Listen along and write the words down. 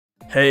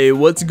Hey,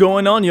 what's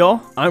going on,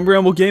 y'all? I'm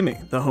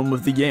BrambleGaming, the home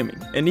of the gaming,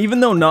 and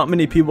even though not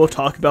many people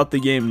talk about the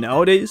game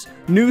nowadays,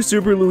 new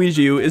Super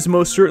Luigi U is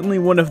most certainly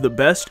one of the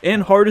best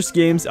and hardest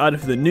games out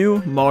of the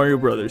new Mario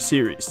Bros.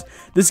 Series.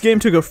 This game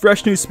took a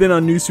fresh new spin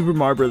on new Super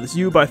Mario Bros.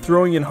 U by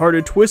throwing in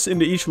harder twists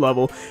into each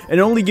level and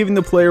only giving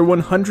the player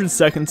 100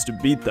 seconds to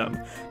beat them.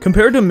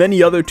 Compared to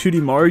many other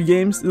 2D Mario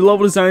games, the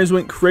level designers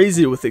went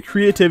crazy with the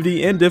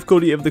creativity and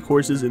difficulty of the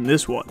courses in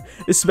this one,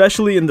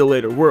 especially in the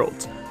later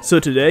worlds. So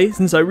today,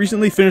 since I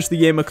recently finished the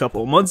game a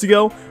couple of months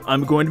ago,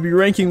 I'm going to be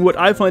ranking what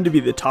I find to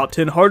be the top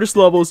 10 hardest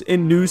levels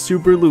in new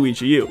Super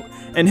Luigi U.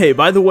 And hey,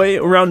 by the way,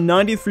 around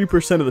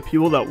 93% of the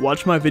people that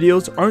watch my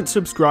videos aren't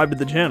subscribed to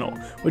the channel,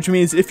 which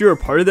means if you're a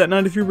part of that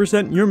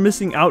 93%, you're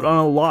missing out on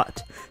a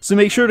lot. So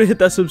make sure to hit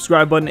that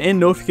subscribe button and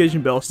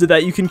notification bell so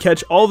that you can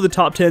catch all of the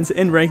top 10s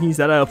and rankings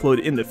that I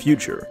upload in the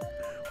future.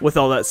 With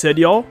all that said,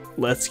 y'all,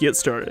 let's get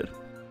started.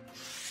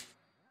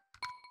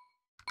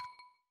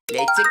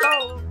 Let's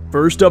go!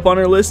 First up on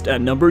our list,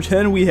 at number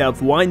 10, we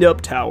have Wind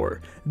Up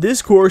Tower.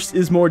 This course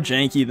is more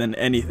janky than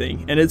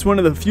anything, and it's one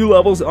of the few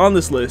levels on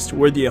this list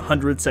where the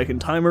 100-second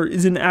timer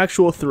is an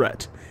actual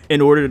threat. In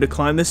order to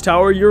climb this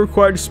tower, you're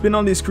required to spin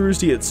on these screws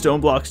to get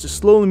stone blocks to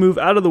slowly move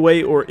out of the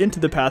way or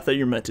into the path that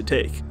you're meant to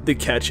take. The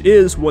catch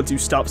is, once you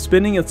stop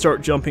spinning and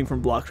start jumping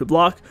from block to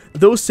block,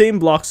 those same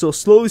blocks will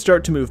slowly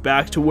start to move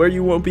back to where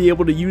you won't be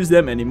able to use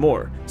them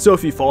anymore. So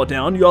if you fall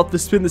down, you'll have to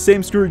spin the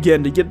same screw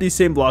again to get these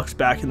same blocks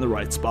back in the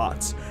right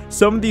spots.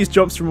 Some of these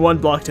jumps from one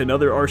block to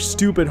another are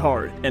stupid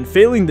hard, and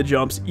failing the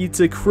jumps eats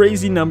a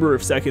crazy number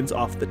of seconds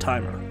off the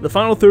timer. The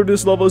final third of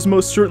this level is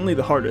most certainly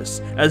the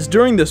hardest, as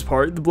during this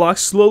part, the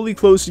blocks slowly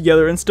close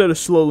together instead of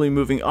slowly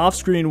moving off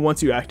screen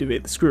once you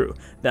activate the screw.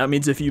 That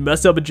means if you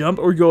mess up a jump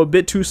or go a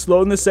bit too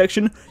slow in this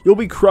section, you'll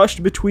be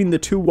crushed between the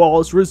two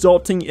walls,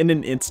 resulting in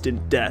an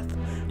instant death.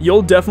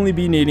 You'll definitely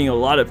be needing a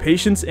lot of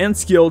patience and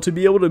skill to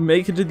be able to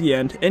make it to the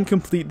end and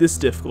complete this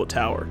difficult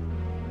tower.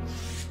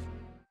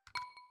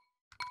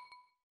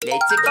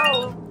 Let's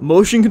go!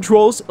 Motion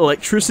controls,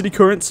 electricity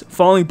currents,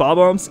 falling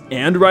bob-ombs,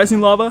 and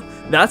rising lava,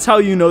 that's how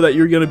you know that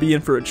you're going to be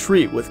in for a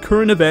treat with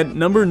current event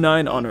number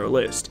 9 on our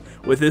list.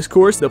 With this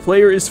course, the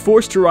player is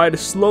forced to ride a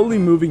slowly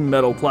moving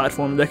metal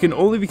platform that can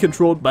only be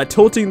controlled by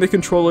tilting the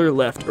controller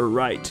left or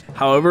right.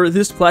 However,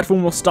 this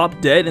platform will stop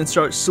dead and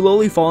start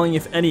slowly falling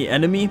if any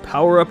enemy,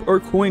 power-up,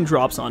 or coin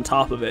drops on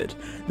top of it.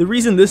 The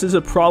reason this is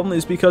a problem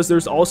is because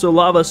there's also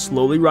lava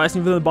slowly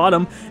rising from the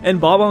bottom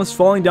and bob-ombs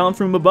falling down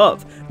from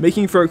above,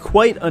 making for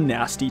quite a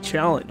nasty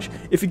challenge.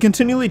 If you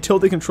continually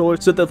tilt the controller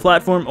so that the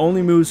platform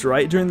only moves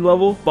right during the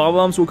level,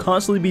 bob-ombs will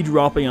constantly be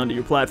dropping onto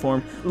your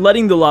platform,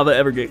 letting the lava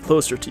ever get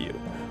closer to you.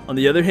 On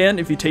the other hand,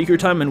 if you take your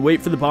time and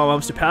wait for the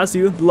bob-ombs to pass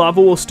you, the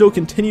lava will still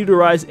continue to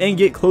rise and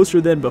get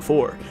closer than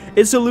before.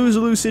 It's a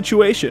lose-lose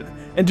situation.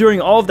 And during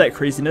all of that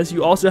craziness,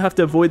 you also have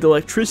to avoid the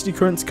electricity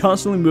currents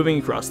constantly moving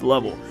across the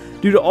level.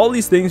 Due to all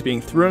these things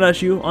being thrown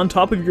at you, on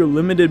top of your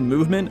limited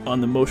movement on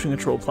the motion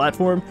control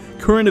platform,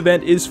 current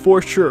event is for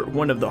sure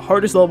one of the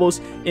hardest levels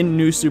in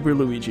new Super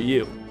Luigi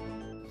U.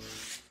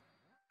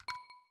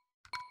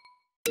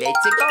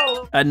 Let's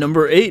go! At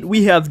number 8,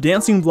 we have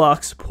Dancing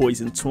Blocks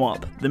Poison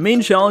Swamp. The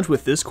main challenge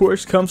with this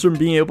course comes from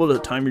being able to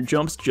time your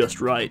jumps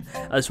just right,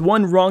 as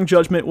one wrong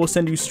judgment will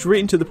send you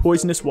straight into the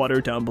poisonous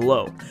water down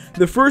below.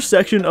 The first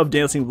section of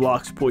Dancing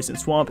Blocks Poison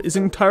Swamp is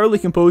entirely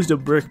composed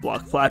of brick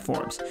block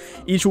platforms,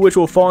 each of which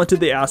will fall into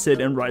the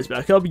acid and rise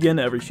back up again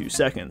every few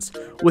seconds.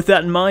 With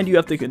that in mind, you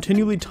have to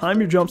continually time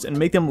your jumps and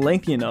make them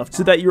lengthy enough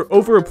so that you're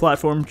over a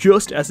platform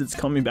just as it's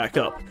coming back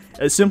up,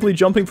 as simply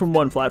jumping from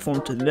one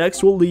platform to the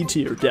next will lead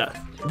to your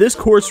death. This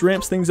course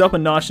ramps things up a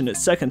notch in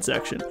its second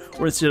section,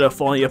 where instead of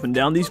falling up and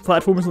down, these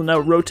platforms will now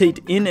rotate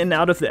in and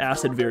out of the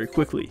acid very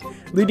quickly,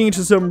 leading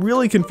to some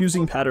really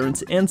confusing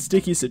patterns and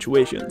sticky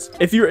situations.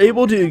 If you're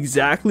able to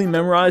exactly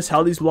memorize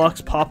how these blocks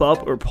pop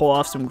up or pull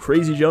off some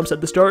crazy jumps at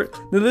the start,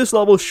 then this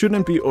level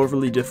shouldn't be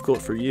overly difficult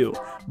for you.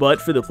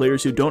 But for the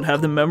players who don't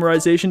have the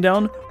memorization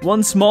down,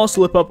 one small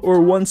slip up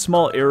or one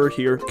small error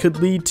here could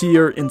lead to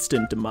your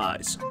instant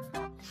demise.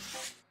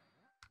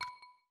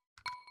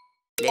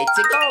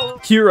 Let's go!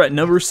 Here at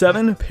number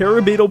 7,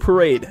 Parabeetle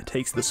Parade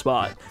takes the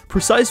spot.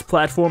 Precise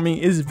platforming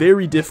is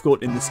very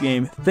difficult in this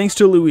game thanks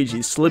to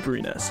Luigi's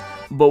slipperiness.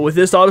 But with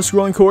this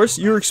auto-scrolling course,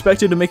 you're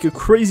expected to make a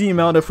crazy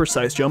amount of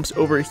precise jumps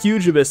over a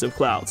huge abyss of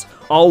clouds,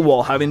 all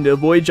while having to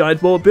avoid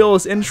giant bullet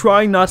bills and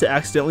trying not to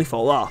accidentally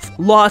fall off.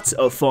 Lots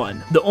of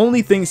fun. The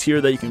only things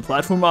here that you can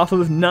platform off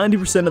of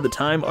 90% of the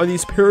time are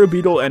these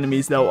parabeetle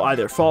enemies that will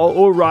either fall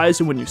or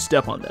rise when you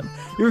step on them.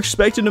 You're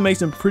expected to make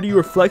some pretty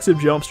reflexive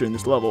jumps during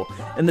this level,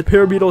 and the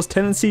parabeetle's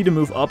tendency to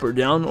move up or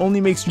down only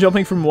makes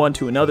jumping from one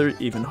to another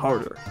even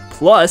harder.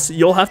 Plus,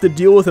 you'll have to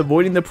deal with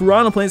avoiding the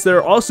piranha plants that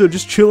are also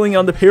just chilling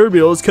on the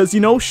parabeetles because, you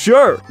know,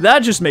 sure, that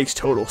just makes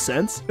total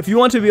sense. If you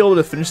want to be able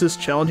to finish this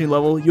challenging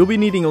level, you'll be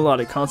needing a lot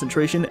of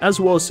concentration as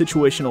well as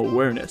situational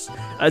awareness,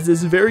 as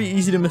it's very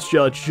easy to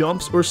misjudge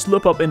jumps or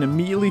slip up and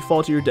immediately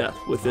fall to your death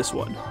with this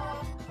one.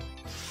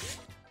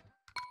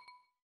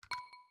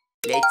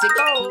 Let's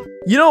go!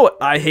 You know what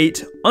I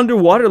hate?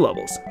 Underwater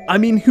levels. I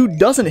mean, who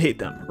doesn't hate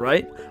them,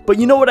 right? But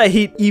you know what I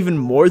hate even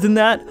more than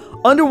that?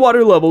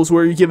 Underwater levels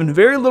where you're given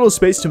very little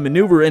space to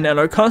maneuver in and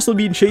are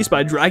constantly being chased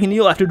by Dragon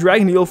Eel after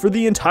Dragon Eel for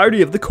the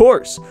entirety of the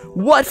course.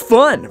 What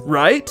fun,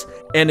 right?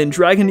 And in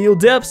Dragon Eel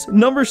Depths,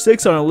 number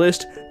 6 on our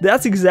list,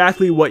 that's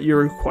exactly what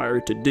you're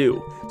required to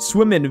do.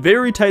 Swim in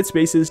very tight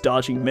spaces,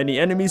 dodging many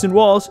enemies and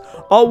walls,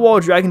 all while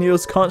Dragon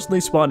Eels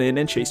constantly spawn in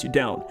and chase you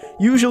down,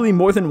 usually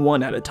more than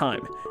one at a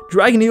time.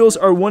 Dragon Eels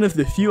are one of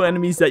the few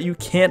enemies that you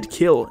can't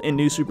kill in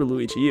New Super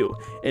Luigi U,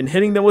 and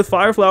hitting them with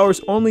fire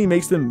flowers only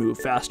makes them move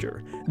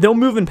faster. They'll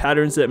move in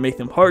patterns that make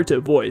them hard to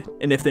avoid,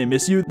 and if they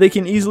miss you, they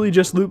can easily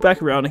just loop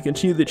back around and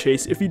continue the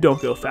chase if you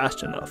don't go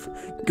fast enough.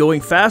 Going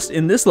fast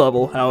in this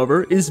level,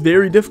 however, is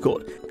very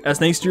difficult, as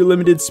thanks to your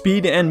limited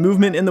speed and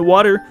movement in the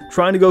water,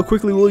 trying to go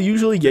quickly will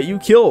usually get you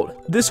killed.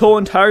 This whole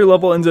entire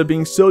level ends up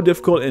being so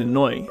difficult and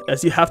annoying,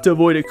 as you have to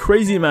avoid a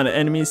crazy amount of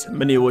enemies,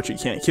 many of which you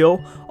can't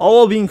kill, all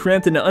while being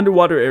cramped in an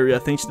underwater area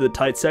thanks to the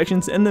tight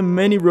sections and the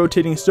many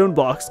rotating stone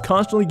blocks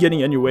constantly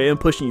getting in your way and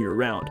pushing you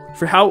around.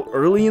 For how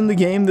early in the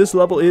game this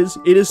level is,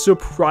 it is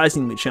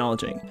surprisingly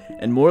challenging,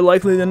 and more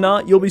likely than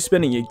not, you'll be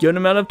spending a good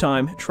amount of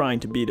time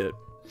trying to beat it.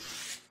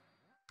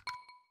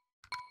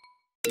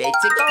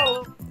 Let's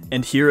go!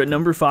 And here at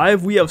number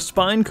 5, we have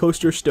Spine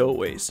Coaster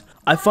Stowaways.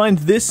 I find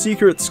this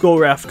secret skull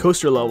raft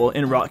coaster level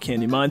in Rock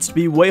Candy Mines to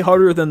be way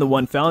harder than the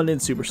one found in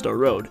Superstar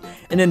Road,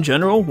 and in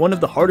general, one of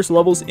the hardest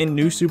levels in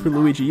New Super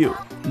Luigi U.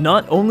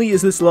 Not only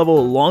is this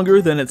level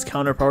longer than its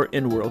counterpart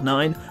in World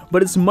 9,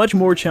 but it's much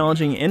more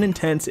challenging and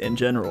intense in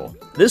general.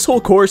 This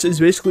whole course is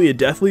basically a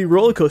deathly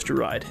roller coaster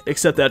ride,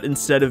 except that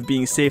instead of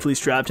being safely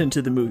strapped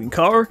into the moving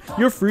car,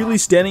 you're freely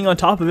standing on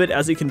top of it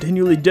as it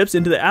continually dips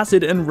into the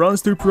acid and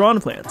runs through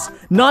piranha plants.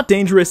 Not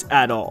dangerous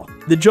at all.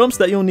 The jumps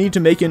that you'll need to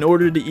make in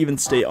order to even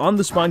stay on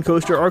the spine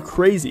coaster are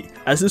crazy,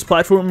 as this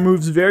platform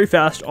moves very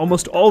fast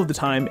almost all of the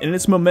time and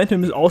its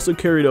momentum is also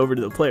carried over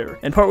to the player.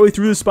 And partway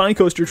through the spine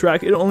coaster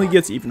track, it only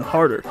gets even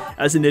harder,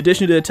 as in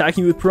addition to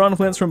attacking with piranha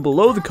plants from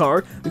below the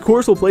car, the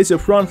course will place a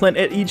piranha plant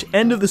at each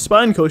end of the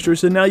spine coaster,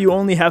 so now you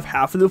only have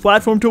half of the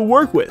platform to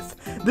work with.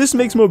 This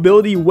makes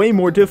mobility way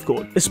more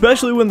difficult,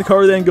 especially when the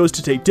car then goes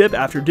to take dip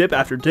after dip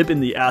after dip in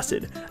the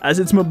acid, as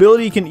its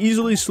mobility can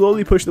easily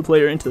slowly push the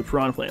player into the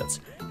piranha plants.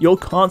 You'll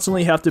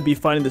constantly have to be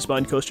finding the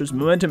spine coaster's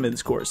momentum in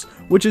this course,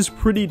 which is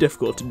pretty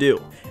difficult to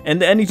do.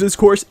 And the ending to this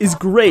course is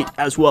great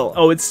as well.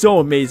 Oh, it's so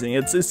amazing.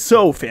 It's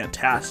so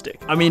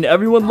fantastic. I mean,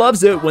 everyone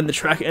loves it when the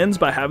track ends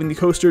by having the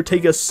coaster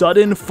take a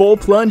sudden full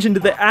plunge into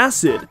the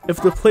acid.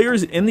 If the player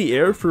is in the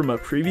air from a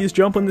previous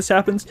jump when this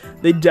happens,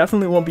 they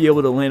definitely won't be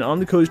able to land on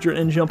the coaster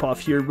and jump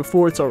off here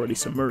before it's already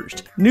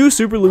submerged. New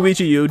Super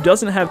Luigi U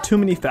doesn't have too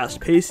many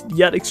fast-paced,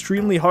 yet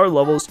extremely hard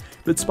levels,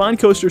 but Spine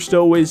Coaster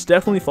Stowaways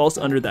definitely falls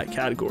under that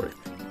category.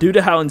 Due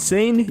to how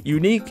insane,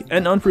 unique,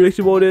 and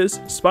unpredictable it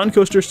is, Spine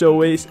Coaster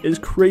Stowaways is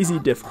crazy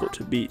difficult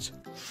to beat.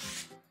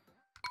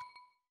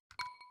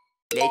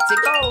 Let's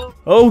go!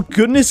 Oh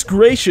goodness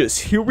gracious,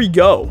 here we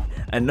go!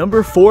 At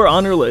number 4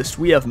 on our list,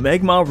 we have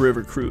Magma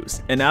River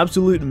Cruise, an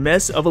absolute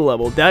mess of a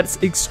level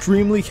that's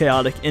extremely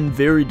chaotic and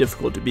very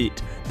difficult to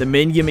beat. The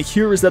main gimmick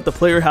here is that the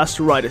player has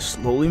to ride a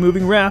slowly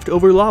moving raft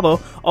over lava,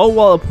 all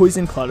while a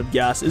poison cloud of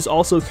gas is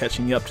also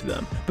catching up to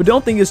them. But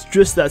don't think it's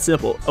just that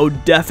simple. Oh,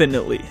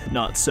 definitely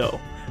not so.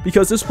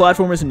 Because this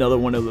platform is another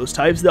one of those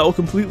types that will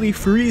completely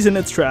freeze in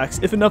its tracks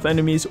if enough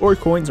enemies or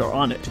coins are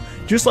on it,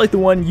 just like the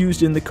one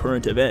used in the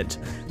current event.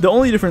 The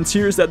only difference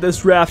here is that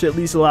this raft at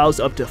least allows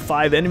up to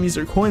 5 enemies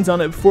or coins on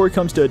it before it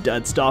comes to a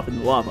dead stop in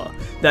the lava.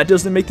 That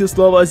doesn't make this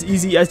level as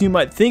easy as you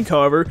might think,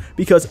 however,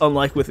 because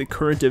unlike with the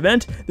current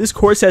event, this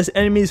course has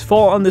enemies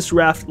fall on this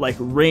raft like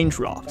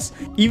raindrops.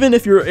 Even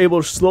if you're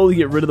able to slowly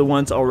get rid of the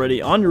ones already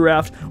on your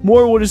raft,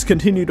 more will just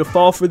continue to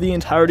fall for the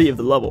entirety of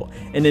the level.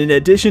 And in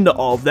addition to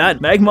all of that,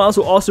 magmas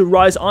will also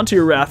rise onto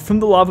your raft from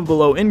the lava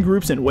below in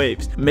groups and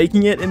waves,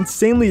 making it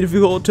insanely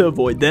difficult to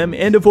avoid them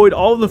and avoid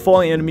all of the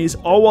falling enemies,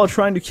 all while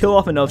trying to kill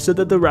off enough so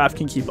that the raft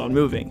can keep on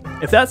moving.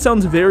 If that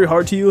sounds very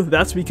hard to you,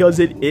 that's because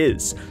it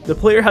is. The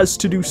player has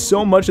to do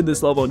so much of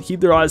this level and keep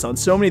their eyes on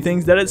so many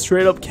things that it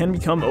straight up can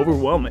become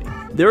overwhelming.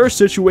 There are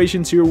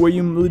situations here where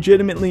you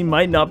legitimately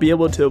might not be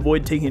able to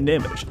avoid taking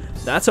damage.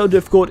 That's how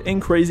difficult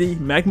and crazy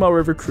Magma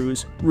River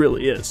Cruise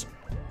really is.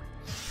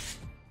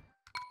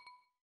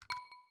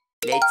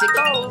 Let's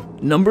go!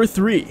 Number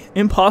 3,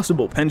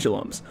 Impossible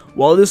Pendulums.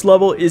 While this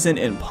level isn't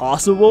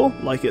impossible,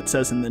 like it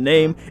says in the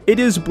name, it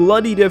is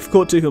bloody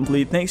difficult to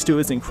complete thanks to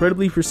its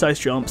incredibly precise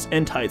jumps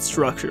and tight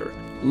structure.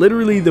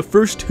 Literally, the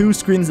first 2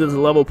 screens of the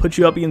level put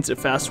you up against a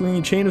fast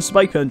swinging chain of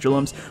spike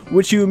pendulums,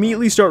 which you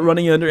immediately start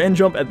running under and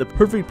jump at the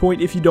perfect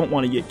point if you don't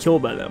want to get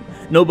killed by them.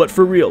 No, but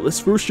for real,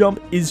 this first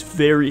jump is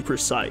very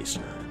precise.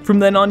 From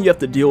then on, you have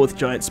to deal with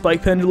giant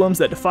spike pendulums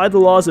that defy the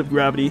laws of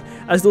gravity,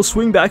 as they'll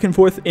swing back and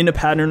forth in a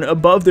pattern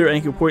above their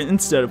anchor point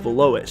instead of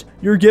below it.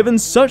 You're given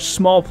such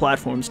small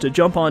platforms to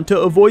jump on to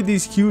avoid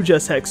these huge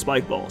as heck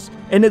spike balls,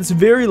 and it's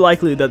very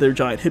likely that their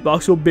giant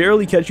hitbox will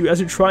barely catch you as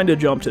you're trying to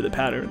jump to the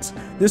patterns.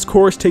 This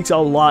course takes a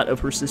lot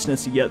of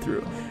persistence to get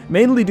through,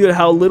 mainly due to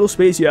how little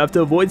space you have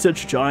to avoid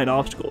such giant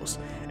obstacles.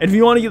 And if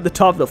you want to get to the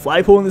top of the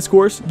flagpole in this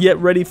course, get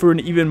ready for an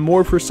even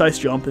more precise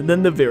jump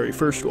than the very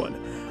first one.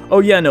 Oh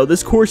yeah, no,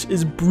 this course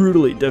is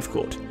brutally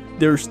difficult.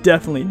 There's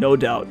definitely no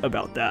doubt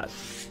about that.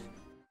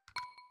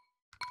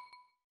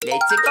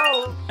 Let's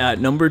go! At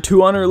number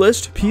 2 on our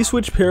list,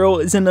 P-Switch Peril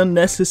is an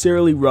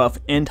unnecessarily rough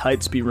and tight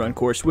speedrun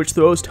course which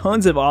throws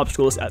tons of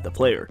obstacles at the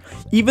player.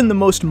 Even the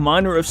most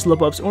minor of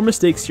slip-ups or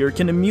mistakes here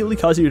can immediately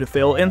cause you to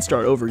fail and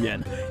start over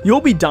again. You'll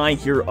be dying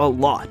here a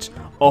lot.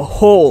 A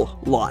whole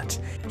lot.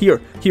 Here,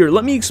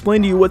 let me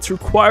explain to you what's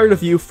required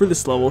of you for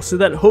this level so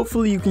that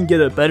hopefully you can get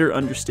a better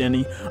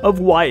understanding of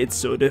why it's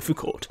so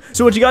difficult.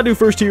 So what you gotta do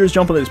first here is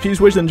jump on this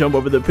P-Switch, then jump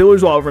over the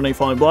pillars while overrunning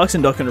falling blocks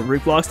and duck under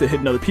brick blocks, then hit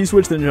another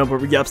P-Switch, then jump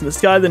over gaps in the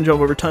sky, then jump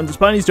over tons of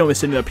spinies, don't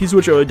miss hitting that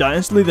P-Switch or die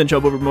instantly, then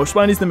jump over more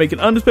spinies, then make an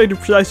unexpected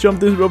precise jump,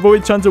 then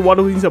avoid tons of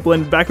water leaks that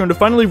blend in the background to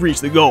finally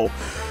reach the goal.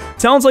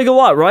 Sounds like a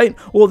lot, right?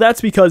 Well,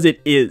 that's because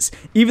it is.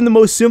 Even the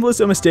most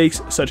simplest of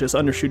mistakes, such as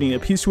undershooting a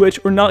P-Switch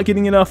or not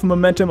getting enough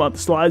momentum on the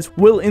slides,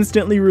 will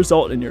instantly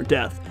result in your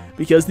death,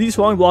 because these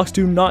falling blocks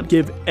do not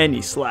give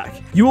any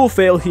slack. You will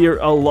fail here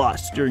a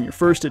lot during your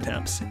first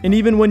attempts, and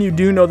even when you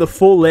do know the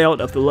full layout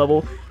of the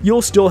level,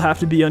 you'll still have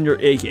to be on your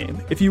A game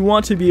if you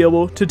want to be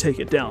able to take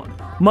it down,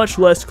 much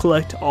less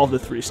collect all the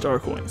 3-star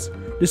coins.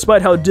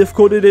 Despite how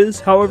difficult it is,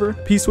 however,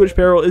 P-Switch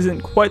Peril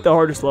isn't quite the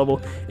hardest level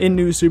in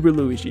New Super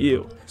Luigi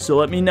U. So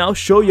let me now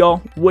show y'all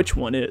which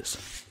one is.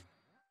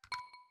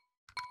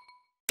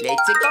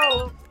 Let's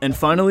go! And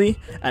finally,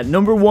 at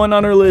number 1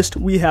 on our list,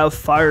 we have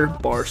Fire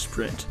Bar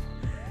Sprint.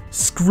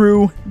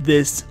 Screw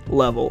this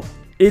level.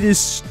 It is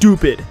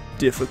stupid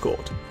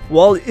difficult.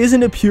 While it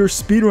isn't a pure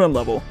speedrun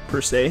level,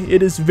 per se,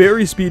 it is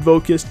very speed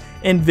focused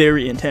and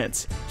very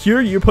intense.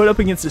 Here, you're put up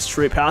against a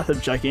straight path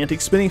of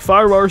gigantic spinning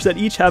fire bars that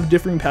each have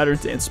differing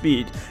patterns and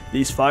speed.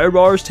 These fire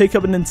bars take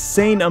up an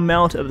insane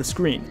amount of the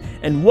screen,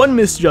 and one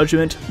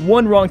misjudgment,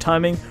 one wrong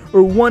timing,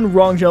 or one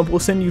wrong jump will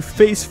send you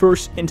face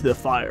first into the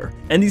fire.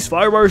 And these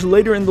fire bars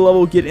later in the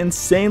level get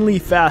insanely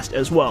fast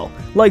as well.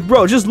 Like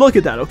bro, just look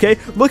at that, okay?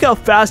 Look how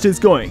fast it's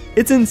going.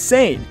 It's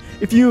insane.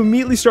 If you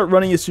immediately start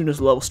running as soon as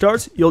the level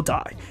starts, you'll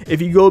die.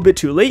 If you go a bit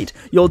too late,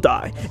 you'll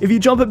die. If you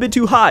jump a bit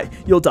too high,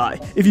 you'll die.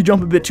 If you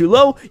jump a bit too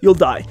low, you'll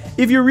die.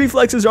 If your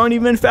reflexes aren't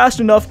even fast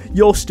enough,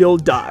 you'll still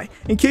die.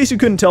 In case you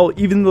couldn't tell,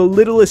 even the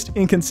littlest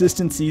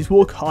inconsistencies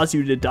will cause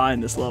you to die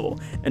in this level,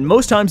 and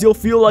most times you'll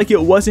feel like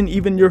it wasn't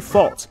even your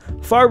fault.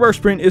 Firebar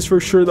Sprint is for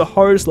sure the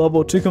hardest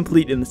level to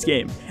complete in this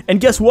game. And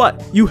guess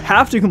what? You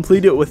have to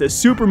complete it with a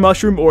super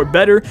mushroom or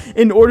better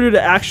in order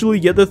to actually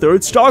get the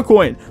 3rd star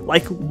coin.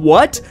 Like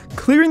what?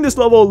 Clearing this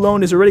level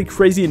alone is already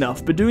crazy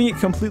enough, but doing it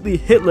completely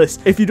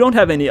hitless if you don't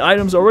have any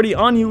items already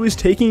on you is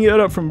taking it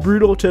up from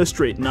brutal to a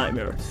straight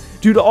nightmare.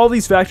 Due to all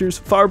these factors,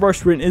 Firebar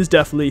Sprint is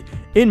definitely,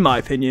 in my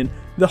opinion,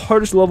 the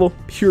hardest level,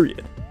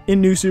 period,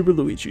 in New Super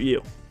Luigi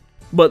U.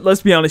 But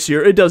let's be honest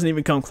here, it doesn't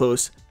even come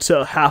close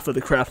to half of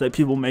the crap that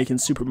people make in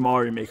Super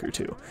Mario Maker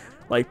 2.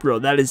 Like bro,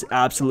 that is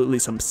absolutely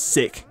some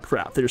sick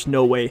crap. There's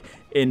no way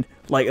in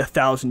like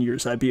 1,000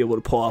 years I'd be able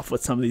to pull off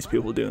what some of these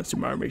people do in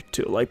Super Mario Maker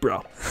 2. Like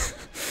bro,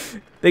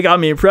 they got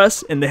me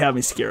impressed and they have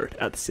me scared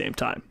at the same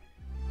time.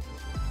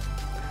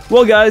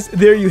 Well guys,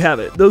 there you have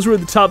it. Those were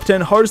the top 10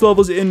 hardest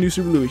levels in New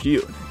Super Luigi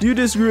U. Do you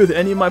disagree with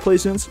any of my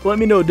placements? Let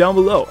me know down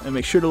below, and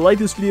make sure to like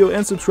this video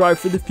and subscribe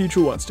for the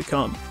future ones to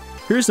come.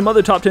 Here's some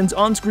other top 10s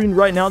on screen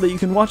right now that you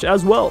can watch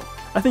as well.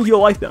 I think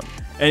you'll like them.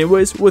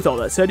 Anyways, with all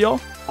that said y'all,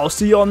 I'll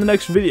see y'all in the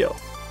next video.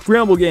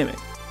 BrambleGaming,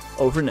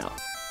 over now.